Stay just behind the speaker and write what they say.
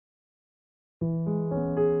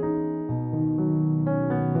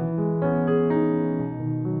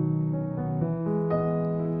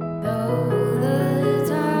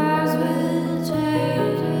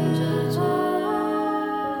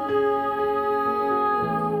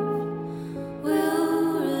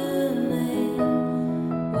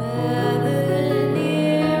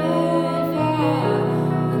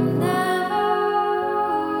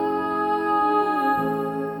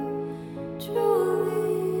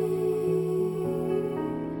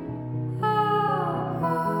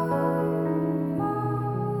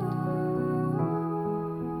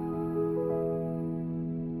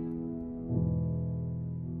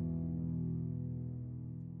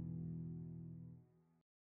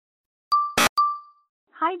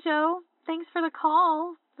Hi, Joe. Thanks for the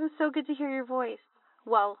call. It was so good to hear your voice.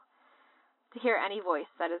 Well, to hear any voice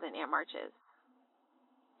that isn't Aunt March's.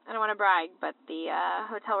 I don't want to brag, but the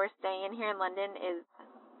hotel we're staying in here in London is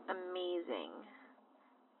amazing.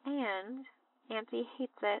 And Auntie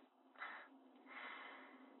hates it.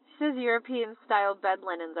 She says European-style bed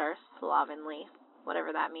linens are slovenly,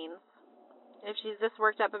 whatever that means. If she's this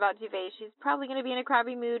worked up about duvets, she's probably going to be in a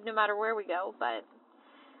crappy mood no matter where we go, but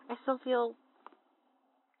I still feel,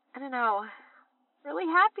 I don't know, really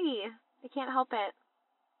happy. I can't help it.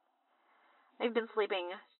 I've been sleeping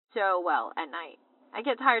so well at night. I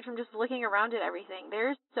get tired from just looking around at everything.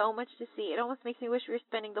 There's so much to see. It almost makes me wish we were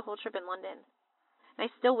spending the whole trip in London. And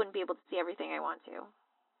I still wouldn't be able to see everything I want to.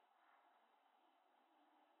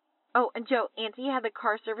 Oh, and Joe, Auntie had the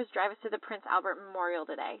car service drive us to the Prince Albert Memorial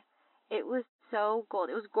today. It was so gold.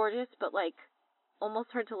 It was gorgeous, but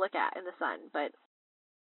almost hard to look at in the sun. But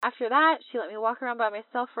after that, she let me walk around by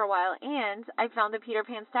myself for a while, and I found the Peter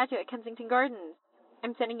Pan statue at Kensington Gardens.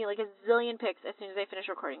 I'm sending you a zillion pics as soon as I finish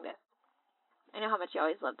recording this. I know how much you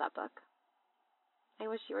always loved that book. I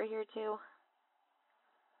wish you were here too.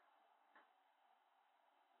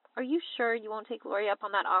 Are you sure you won't take Lori up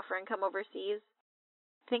on that offer and come overseas?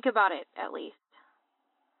 Think about it, at least.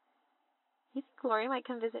 You think Lori might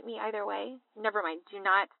come visit me either way? Never mind.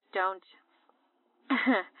 Don't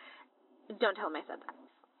tell him I said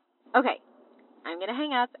that. Okay, I'm going to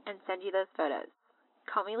hang up and send you those photos.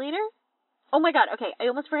 Call me later? Oh my god, okay, I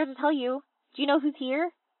almost forgot to tell you. Do you know who's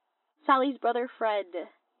here? Sally's brother, Fred.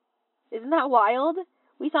 Isn't that wild?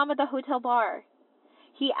 We saw him at the hotel bar.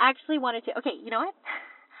 He actually wanted to. Okay, you know what?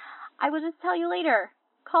 I will just tell you later.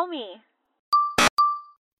 Call me.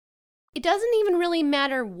 It doesn't even really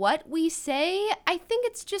matter what we say. I think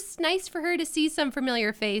it's just nice for her to see some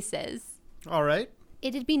familiar faces. All right.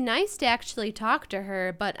 It'd be nice to actually talk to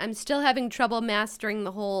her, but I'm still having trouble mastering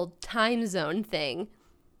the whole time zone thing.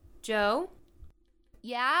 Joe?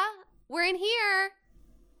 Yeah? We're in here.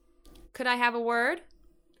 Could I have a word?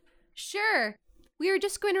 Sure. We were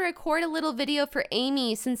just going to record a little video for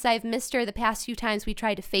Amy since I've missed her the past few times we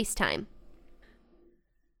tried to FaceTime.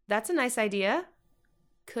 That's a nice idea.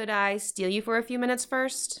 Could I steal you for a few minutes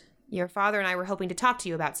first? Your father and I were hoping to talk to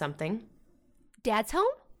you about something. Dad's home?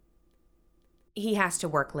 He has to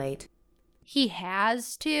work late. He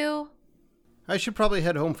has to? I should probably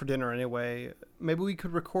head home for dinner anyway. Maybe we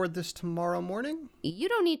could record this tomorrow morning? You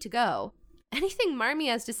don't need to go. Anything Marmee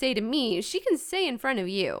has to say to me, she can say in front of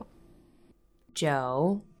you.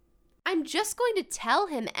 Joe? I'm just going to tell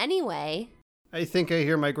him anyway. I think I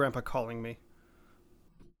hear my grandpa calling me.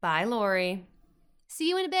 Bye, Lori. See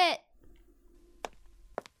you in a bit.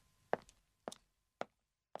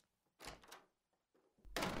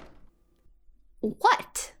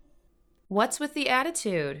 What? What's with the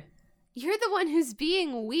attitude? You're the one who's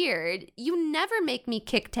being weird. You never make me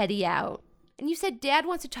kick Teddy out. And you said Dad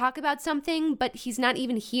wants to talk about something, but he's not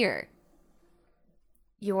even here.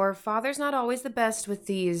 Your father's not always the best with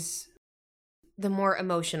the more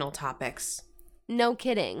emotional topics. No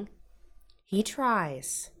kidding. He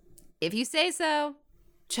tries. If you say so.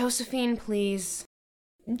 Josephine, please.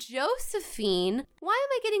 Josephine? Why am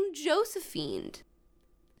I getting Josephined?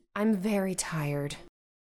 I'm very tired.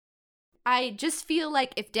 I just feel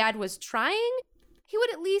like if Dad was trying, he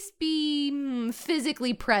would at least be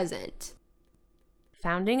physically present.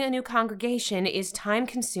 Founding a new congregation is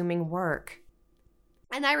time-consuming work.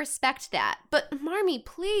 And I respect that. But Marmee,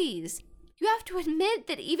 please. You have to admit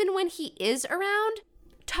that even when he is around,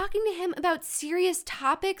 talking to him about serious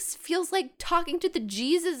topics feels like talking to the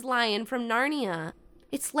Jesus lion from Narnia.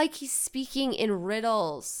 It's like he's speaking in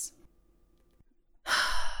riddles.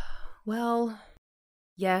 Well,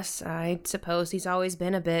 yes, I suppose he's always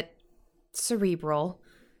been a bit cerebral,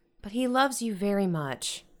 but he loves you very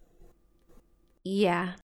much.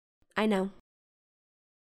 Yeah, I know.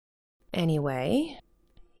 Anyway,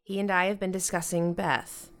 he and I have been discussing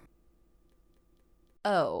Beth.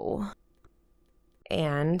 Oh.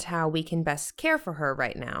 And how we can best care for her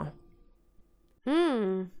right now.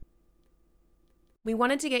 We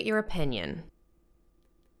wanted to get your opinion.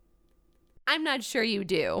 I'm not sure you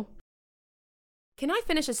do. Can I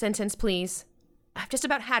finish a sentence, please? I've just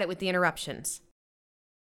about had it with the interruptions.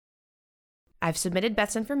 I've submitted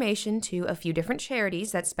Beth's information to a few different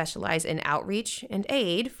charities that specialize in outreach and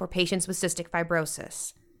aid for patients with cystic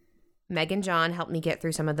fibrosis. Meg and John helped me get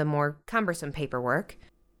through some of the more cumbersome paperwork.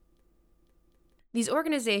 These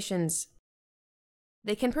organizations,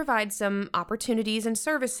 they can provide some opportunities and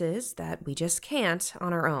services that we just can't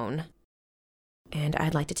on our own. And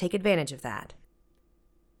I'd like to take advantage of that.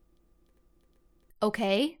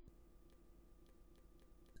 Okay.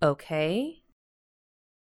 Okay?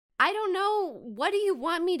 I don't know. What do you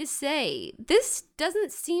want me to say? This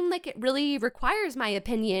doesn't seem like it really requires my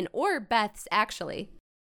opinion or Beth's, actually.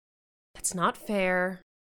 That's not fair.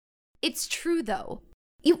 It's true, though.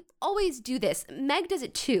 You always do this. Meg does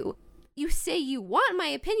it too. You say you want my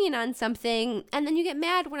opinion on something, and then you get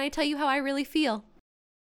mad when I tell you how I really feel.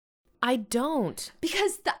 I don't.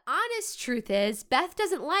 Because the honest truth is, Beth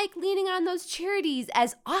doesn't like leaning on those charities,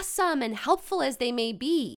 as awesome and helpful as they may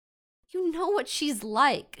be. You know what she's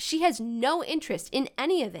like. She has no interest in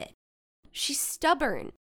any of it. She's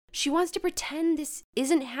stubborn. She wants to pretend this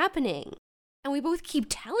isn't happening. And we both keep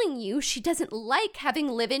telling you she doesn't like having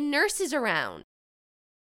live-in nurses around.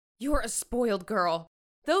 You're a spoiled girl.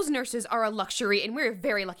 Those nurses are a luxury, and we're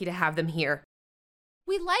very lucky to have them here.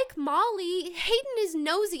 We like Molly. Hayden is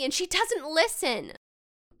nosy, and she doesn't listen.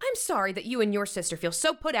 I'm sorry that you and your sister feel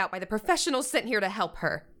so put out by the professionals sent here to help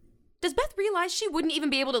her. Does Beth realize she wouldn't even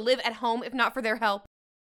be able to live at home if not for their help?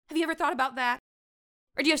 Have you ever thought about that?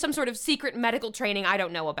 Or do you have some sort of secret medical training I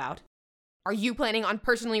don't know about? Are you planning on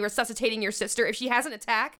personally resuscitating your sister if she has an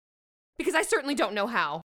attack? Because I certainly don't know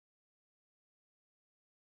how.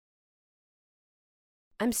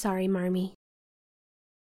 I'm sorry, Marmee.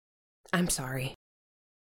 I'm sorry.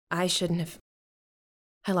 I shouldn't have.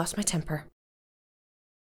 I lost my temper.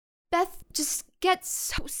 Beth just gets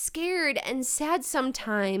so scared and sad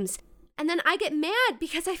sometimes, and then I get mad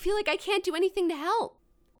because I feel like I can't do anything to help.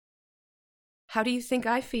 How do you think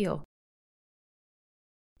I feel?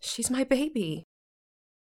 She's my baby.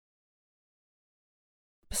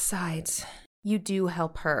 Besides, you do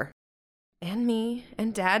help her. And me,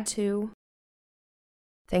 and Dad too.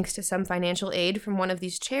 Thanks to some financial aid from one of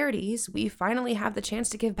these charities, we finally have the chance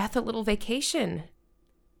to give Beth a little vacation.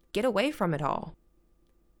 Get away from it all.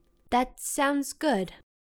 That sounds good.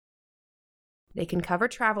 They can cover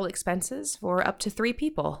travel expenses for up to 3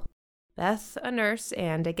 people. Beth, a nurse,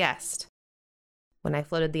 and a guest. When I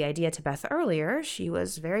floated the idea to Beth earlier, she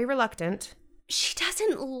was very reluctant. She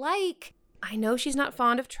doesn't like... I know she's not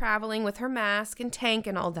fond of traveling with her mask and tank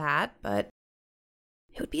and all that, but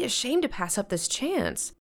it would be a shame to pass up this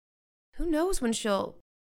chance. Who knows when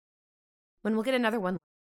we'll get another one.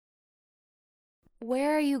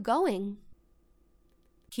 Where are you going?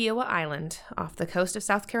 Kiowa Island, off the coast of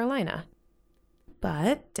South Carolina.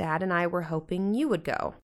 But Dad and I were hoping you would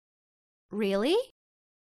go. Really?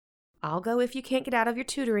 I'll go if you can't get out of your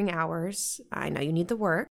tutoring hours. I know you need the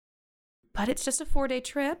work. But it's just a 4-day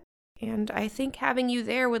trip, and I think having you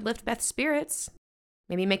there would lift Beth's spirits.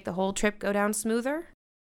 Maybe make the whole trip go down smoother.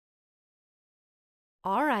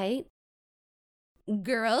 All right.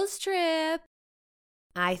 Girls' trip.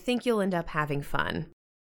 I think you'll end up having fun.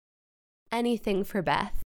 Anything for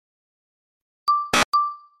Beth.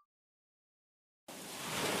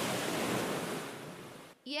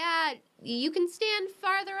 Yeah, you can stand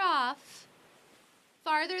farther off.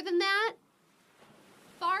 Farther than that?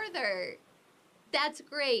 Farther. That's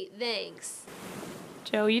great, thanks.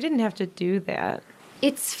 Joe, you didn't have to do that.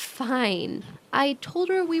 It's fine. I told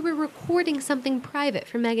her we were recording something private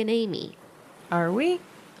for Meg and Amy. Are we?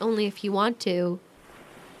 Only if you want to.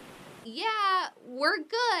 Yeah, we're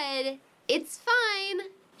good. It's fine.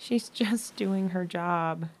 She's just doing her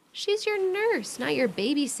job. She's your nurse, not your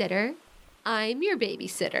babysitter. I'm your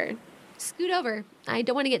babysitter. Scoot over. I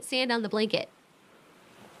don't want to get sand on the blanket.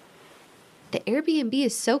 The Airbnb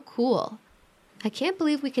is so cool. I can't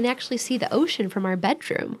believe we can actually see the ocean from our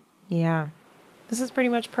bedroom. Yeah, this is pretty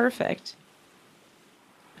much perfect.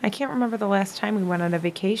 I can't remember the last time we went on a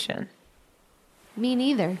vacation. Me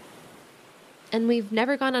neither. And we've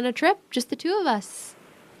never gone on a trip, just the two of us.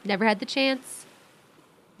 Never had the chance.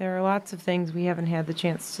 There are lots of things we haven't had the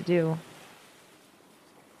chance to do.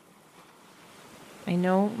 I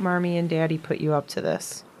know Marmee and Daddy put you up to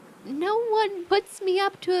this. No one puts me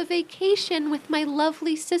up to a vacation with my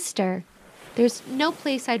lovely sister. There's no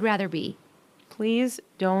place I'd rather be. Please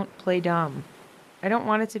don't play dumb. I don't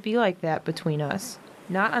want it to be like that between us.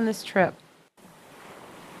 Not on this trip.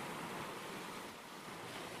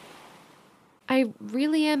 I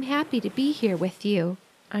really am happy to be here with you.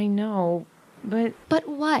 I know, but... But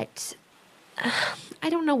what? I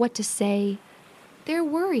don't know what to say. They're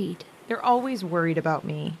worried. They're always worried about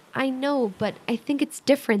me. I know, but I think it's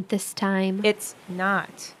different this time. It's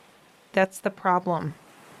not. That's the problem.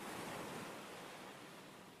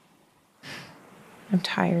 I'm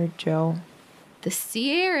tired, Joe. The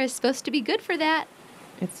sea air is supposed to be good for that.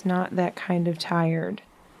 It's not that kind of tired.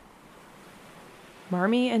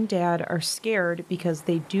 Marmee and Dad are scared because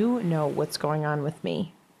they do know what's going on with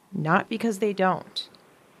me. Not because they don't.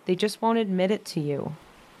 They just won't admit it to you.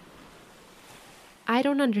 I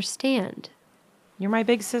don't understand. You're my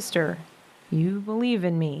big sister. You believe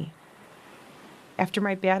in me. After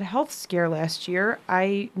my bad health scare last year,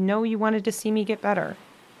 I know you wanted to see me get better.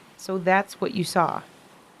 So that's what you saw.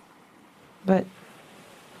 But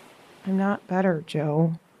I'm not better,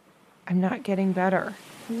 Joe. I'm not getting better.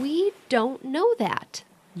 We don't know that.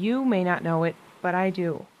 You may not know it, but I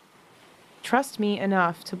do. Trust me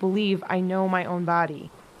enough to believe I know my own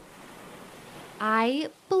body. I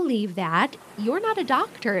believe that. You're not a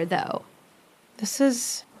doctor, though.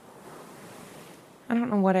 I don't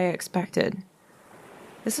know what I expected.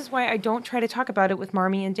 This is why I don't try to talk about it with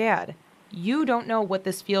Marmee and Dad. You don't know what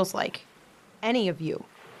this feels like. Any of you.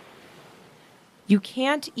 You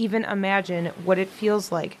can't even imagine what it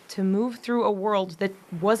feels like to move through a world that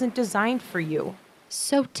wasn't designed for you.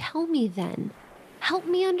 So tell me then. Help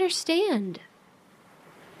me understand.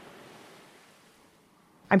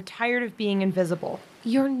 I'm tired of being invisible.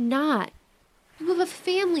 You're not. You have a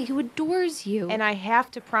family who adores you. And I have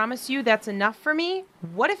to promise you that's enough for me?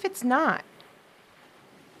 What if it's not?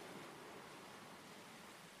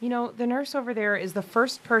 You know, the nurse over there is the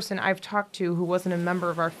first person I've talked to who wasn't a member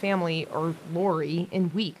of our family, or Lori,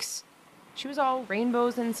 in weeks. She was all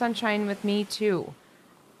rainbows and sunshine with me, too.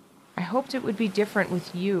 I hoped it would be different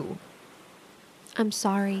with you. I'm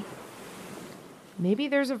sorry. Maybe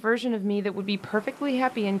there's a version of me that would be perfectly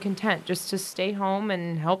happy and content just to stay home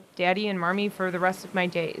and help Daddy and Marmee for the rest of my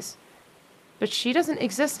days. But she doesn't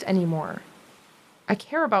exist anymore. I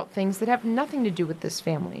care about things that have nothing to do with this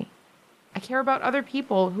family. I care about other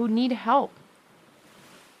people who need help.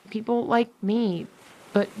 People like me,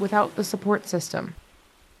 but without the support system.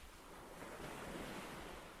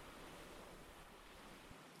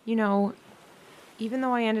 You know, even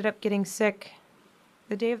though I ended up getting sick,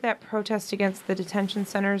 the day of that protest against the detention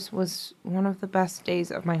centers was one of the best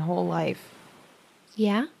days of my whole life.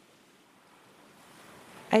 Yeah?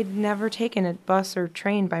 I'd never taken a bus or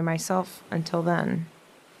train by myself until then.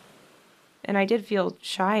 And I did feel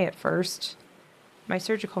shy at first. My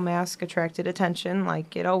surgical mask attracted attention,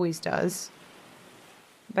 like it always does.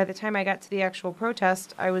 By the time I got to the actual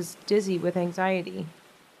protest, I was dizzy with anxiety.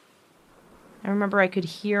 I remember I could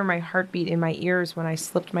hear my heartbeat in my ears when I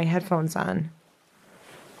slipped my headphones on.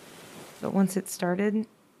 But once it started,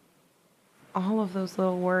 all of those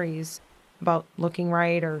little worries about looking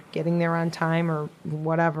right or getting there on time or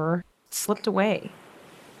whatever slipped away.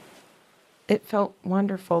 It felt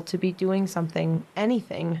wonderful to be doing something,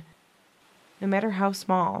 anything, no matter how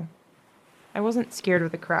small. I wasn't scared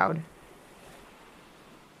of the crowd.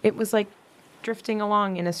 It was like drifting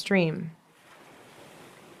along in a stream.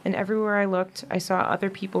 And everywhere I looked, I saw other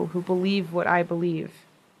people who believe what I believe.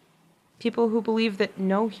 People who believe that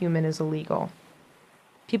no human is illegal.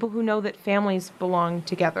 People who know that families belong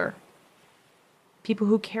together. People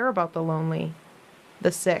who care about the lonely,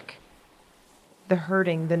 the sick, the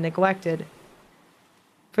hurting, the neglected.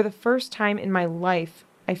 For the first time in my life,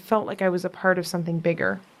 I felt like I was a part of something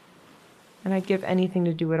bigger, and I'd give anything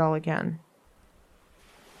to do it all again.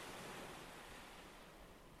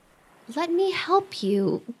 Let me help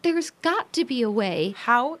you. There's got to be a way.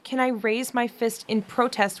 How can I raise my fist in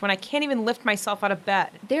protest when I can't even lift myself out of bed?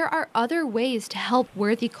 There are other ways to help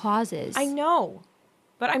worthy causes. I know,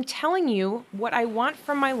 but I'm telling you what I want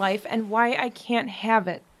from my life and why I can't have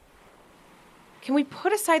it. Can we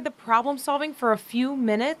put aside the problem solving for a few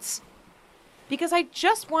minutes? Because I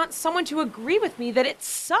just want someone to agree with me that it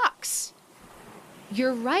sucks.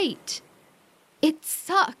 You're right. It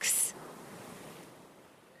sucks.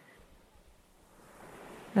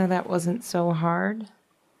 Now that wasn't so hard.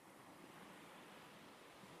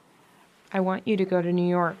 I want you to go to New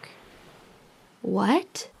York.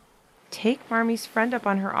 What? Take Marmee's friend up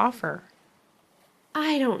on her offer.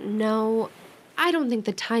 I don't know. I don't think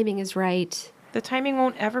the timing is right. The timing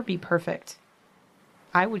won't ever be perfect.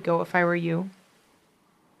 I would go if I were you.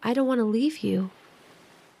 I don't want to leave you.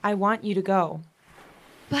 I want you to go.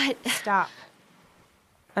 But Stop.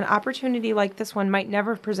 An opportunity like this one might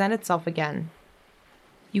never present itself again.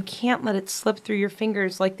 You can't let it slip through your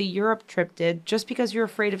fingers like the Europe trip did just because you're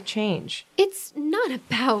afraid of change. it's not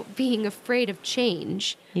about being afraid of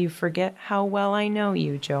change. You forget how well I know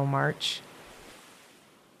you, Jo March.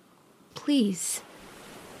 Please.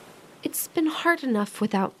 It's been hard enough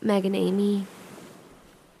without Meg and Amy.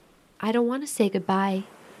 I don't want to say goodbye,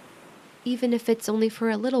 even if it's only for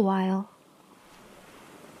a little while.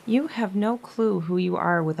 You have no clue who you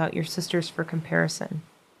are without your sisters for comparison.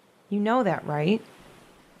 You know that, right?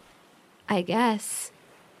 I guess.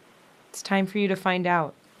 It's time for you to find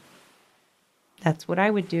out. That's what I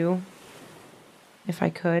would do, if I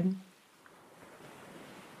could.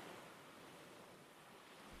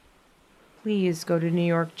 Please go to New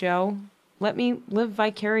York, Jo. Let me live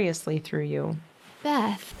vicariously through you.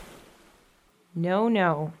 Beth.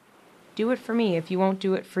 No. Do it for me if you won't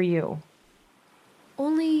do it for you.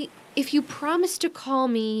 Only if you promise to call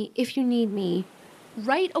me if you need me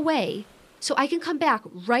right away, so I can come back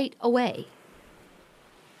right away.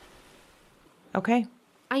 Okay.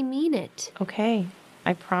 I mean it. Okay.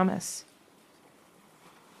 I promise.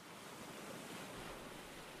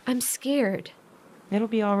 I'm scared. It'll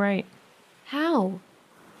be all right. How?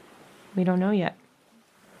 We don't know yet.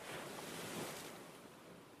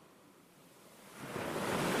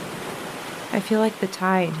 I feel like the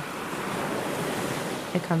tide.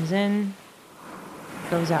 It comes in,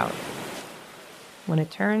 goes out. When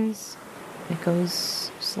it turns, it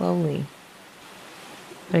goes slowly.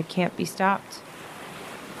 But it can't be stopped.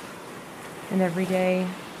 And every day,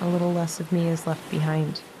 a little less of me is left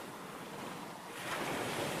behind.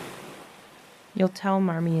 You'll tell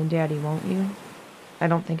Marmee and Daddy, won't you? I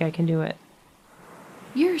don't think I can do it.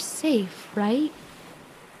 You're safe, right?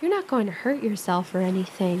 You're not going to hurt yourself or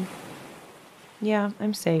anything. Yeah,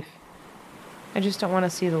 I'm safe. I just don't want to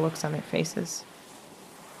see the looks on their faces.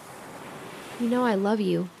 You know I love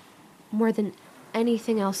you more than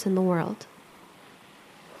anything else in the world.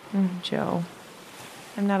 Joe,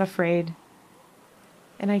 I'm not afraid.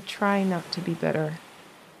 And I try not to be bitter.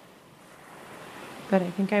 But I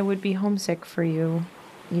think I would be homesick for you,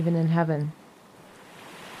 even in heaven.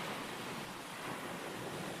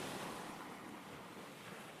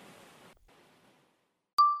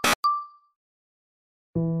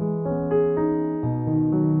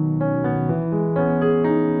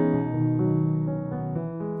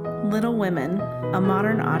 Little Women, a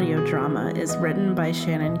modern audio drama, is written by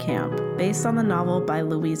Shannon Camp, based on the novel by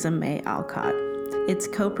Louisa May Alcott. It's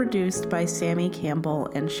co-produced by Sammy Campbell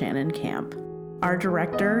and Shannon Camp. Our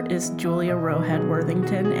director is Julia Rohead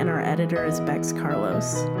Worthington, and our editor is Bex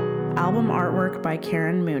Carlos. Album artwork by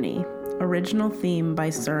Karen Mooney. Original theme by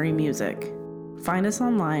Surrey Music. Find us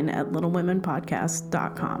online at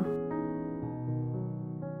littlewomenpodcast.com.